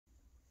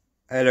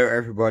Hello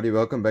everybody,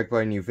 welcome back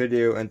by a new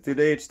video, and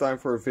today it's time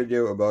for a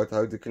video about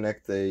how to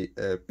connect a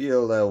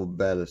PL-L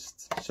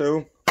ballast.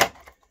 So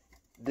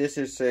this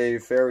is a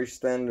very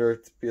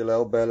standard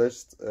PL-L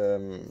ballast,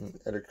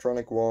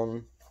 electronic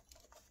one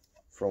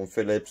from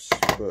Philips,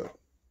 but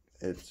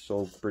it's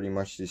all pretty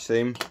much the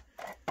same.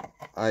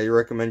 I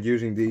recommend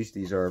using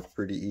these are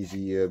pretty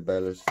easy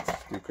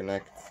ballasts to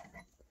connect.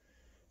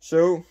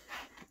 So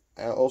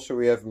also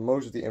we have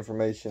most of the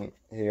information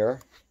here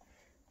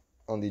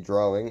on the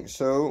drawing.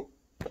 So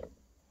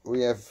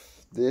we have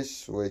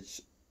this, which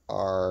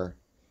are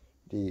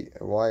the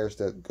wires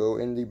that go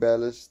in the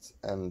ballast,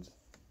 and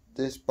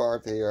this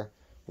part here,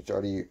 which are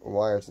the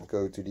wires that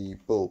go to the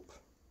bulb.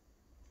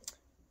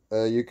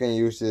 You can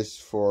use this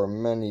for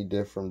many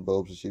different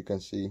bulbs, as you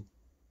can see.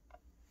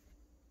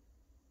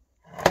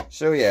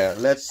 So yeah,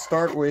 let's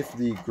start with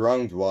the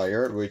ground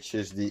wire, which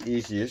is the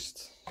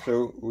easiest.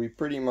 So we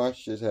pretty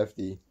much just have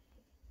the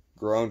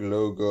ground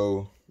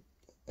logo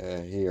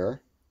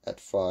here at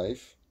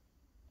 5.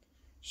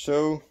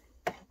 So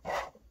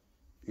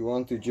you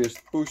want to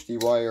just push the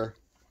wire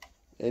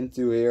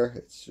into here.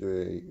 It's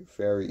a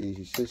very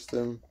easy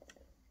system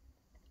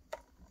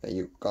and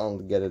you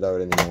can't get it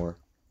out anymore.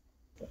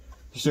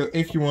 So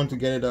if you want to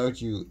get it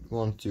out, you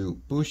want to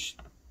push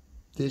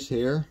this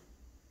here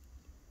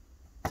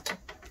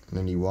and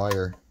then the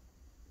wire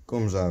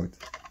comes out.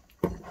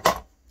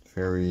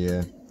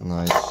 Very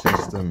nice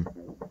system.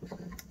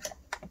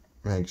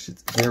 Makes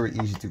it very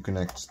easy to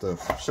connect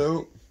stuff.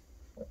 So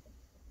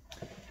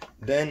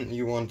then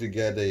you want to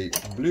get a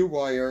blue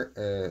wire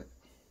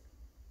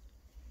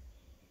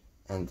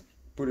and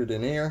put it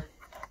in here.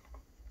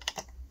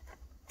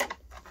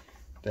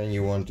 Then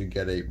you want to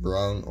get a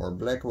brown or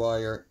black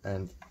wire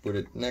and put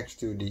it next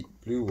to the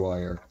blue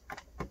wire.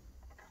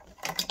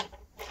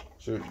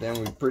 So then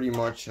we pretty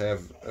much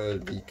have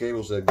the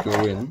cables that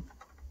go in.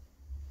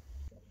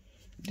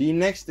 The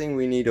next thing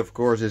we need, of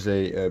course, is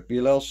a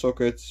PL-L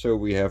socket. So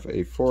we have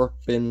a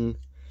 4-pin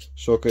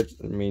socket.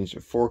 It means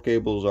 4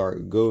 cables are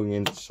going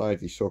inside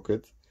the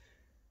socket.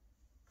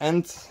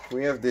 And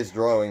we have this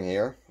drawing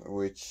here,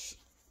 which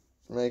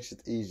makes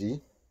it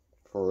easy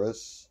for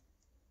us.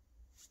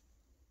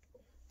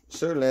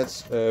 So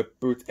let's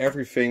put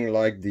everything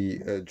like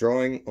the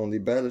drawing on the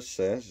ballast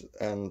says,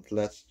 and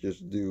let's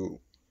just do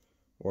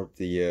what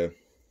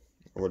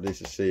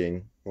this is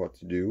saying what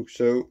to do.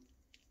 So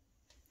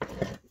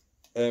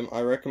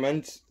I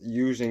recommend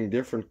using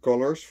different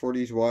colors for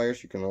these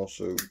wires. You can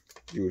also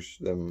use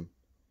them,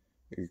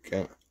 you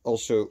can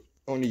also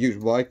only use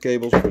white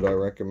cables, but I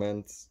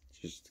recommend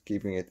just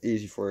keeping it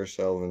easy for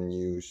yourself and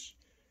use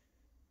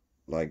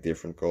like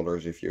different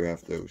colors if you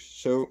have those.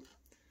 So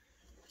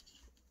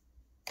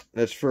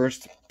let's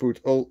first put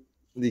all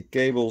the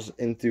cables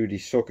into the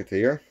socket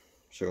here.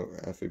 So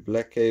I have a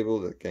black cable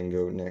that can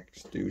go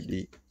next to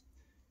the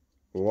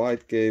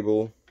white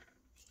cable.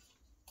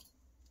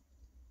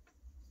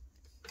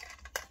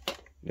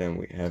 Then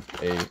we have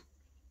a,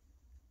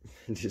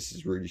 this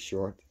is really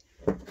short,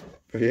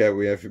 but yeah,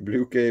 we have a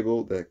blue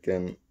cable that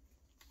can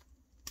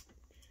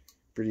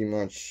pretty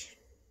much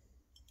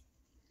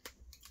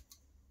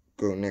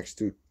go next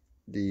to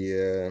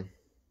the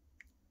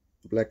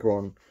black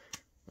one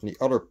on the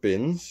other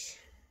pins.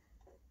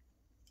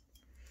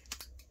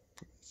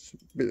 It's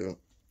a bit of an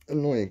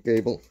annoying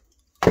cable,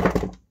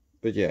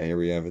 but yeah, here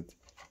we have it.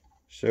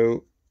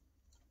 So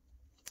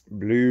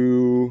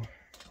blue.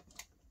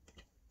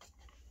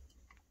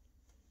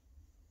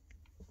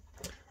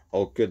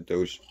 I'll cut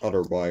those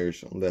other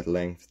wires on that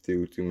length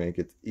too to make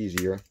it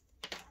easier.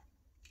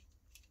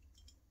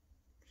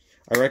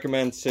 I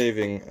recommend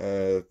saving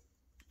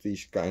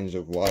these kinds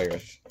of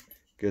wires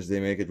because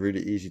they make it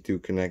really easy to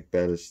connect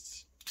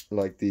ballasts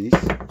like these.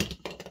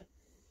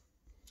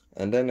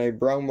 And then a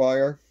brown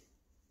wire,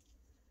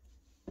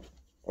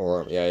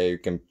 or yeah, you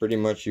can pretty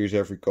much use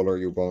every color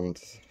you want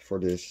for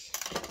this.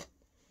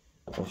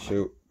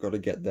 Also gotta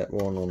get that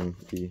one on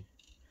the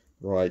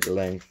right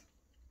length.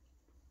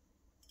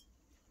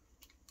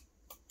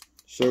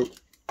 So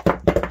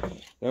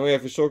then we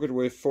have a socket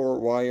with 4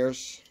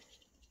 wires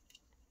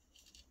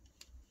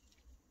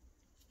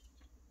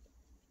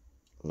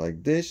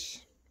like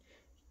this,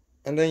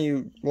 and then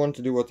you want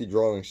to do what the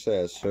drawing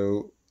says.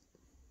 So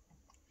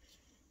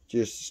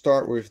just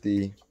start with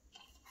the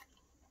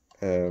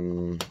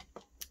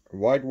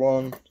white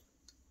one,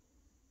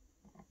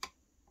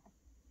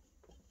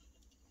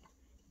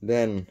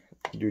 then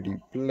do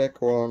the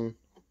black one,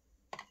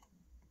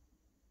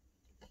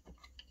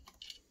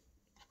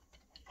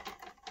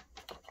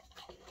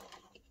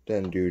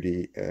 then do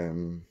the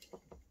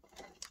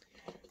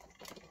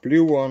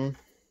blue one,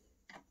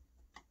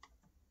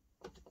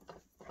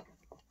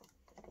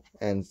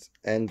 and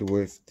end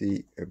with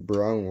the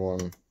brown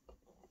one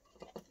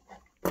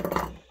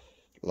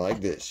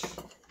like this.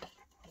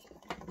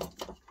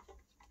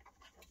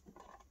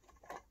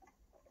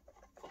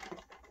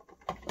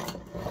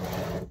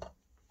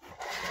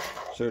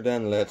 So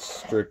then let's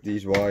strip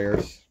these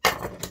wires.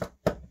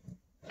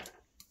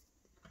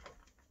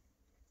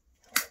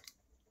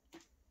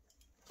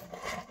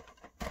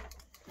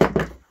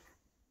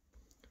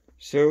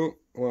 So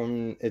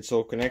when it's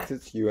all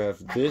connected, you have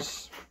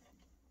this.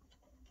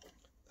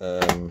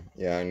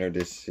 Yeah, I know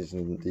this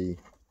isn't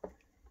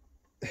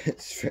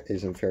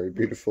isn't very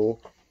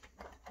beautiful,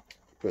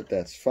 but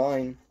that's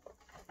fine.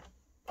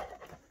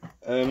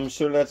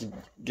 So let's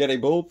get a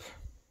bulb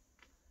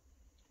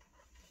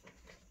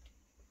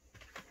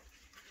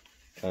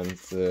and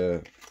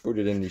put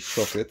it in the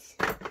socket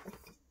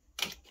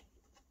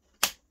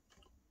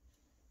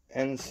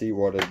and see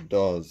what it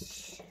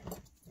does.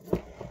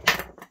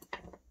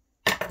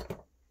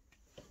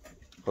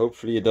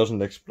 Hopefully it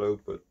doesn't explode,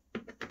 but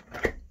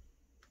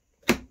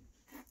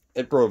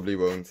it probably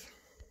won't.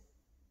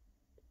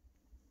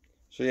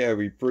 So yeah,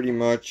 we pretty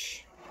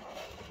much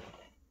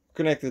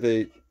connected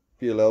a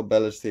PLL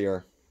ballast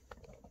here.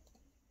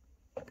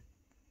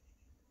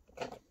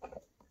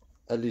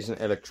 At least an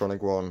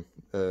electronic one.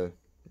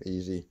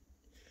 Easy.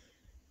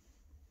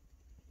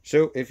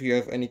 So if you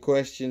have any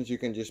questions, you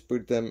can just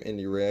put them in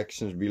the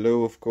reactions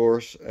below, of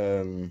course.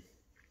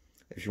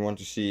 If you want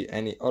to see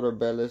any other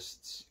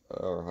ballasts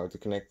or how to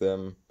connect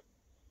them,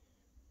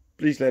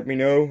 please let me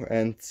know,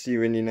 and see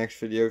you in the next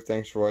video.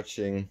 Thanks for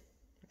watching.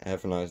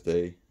 Have a nice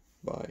day.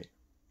 Bye.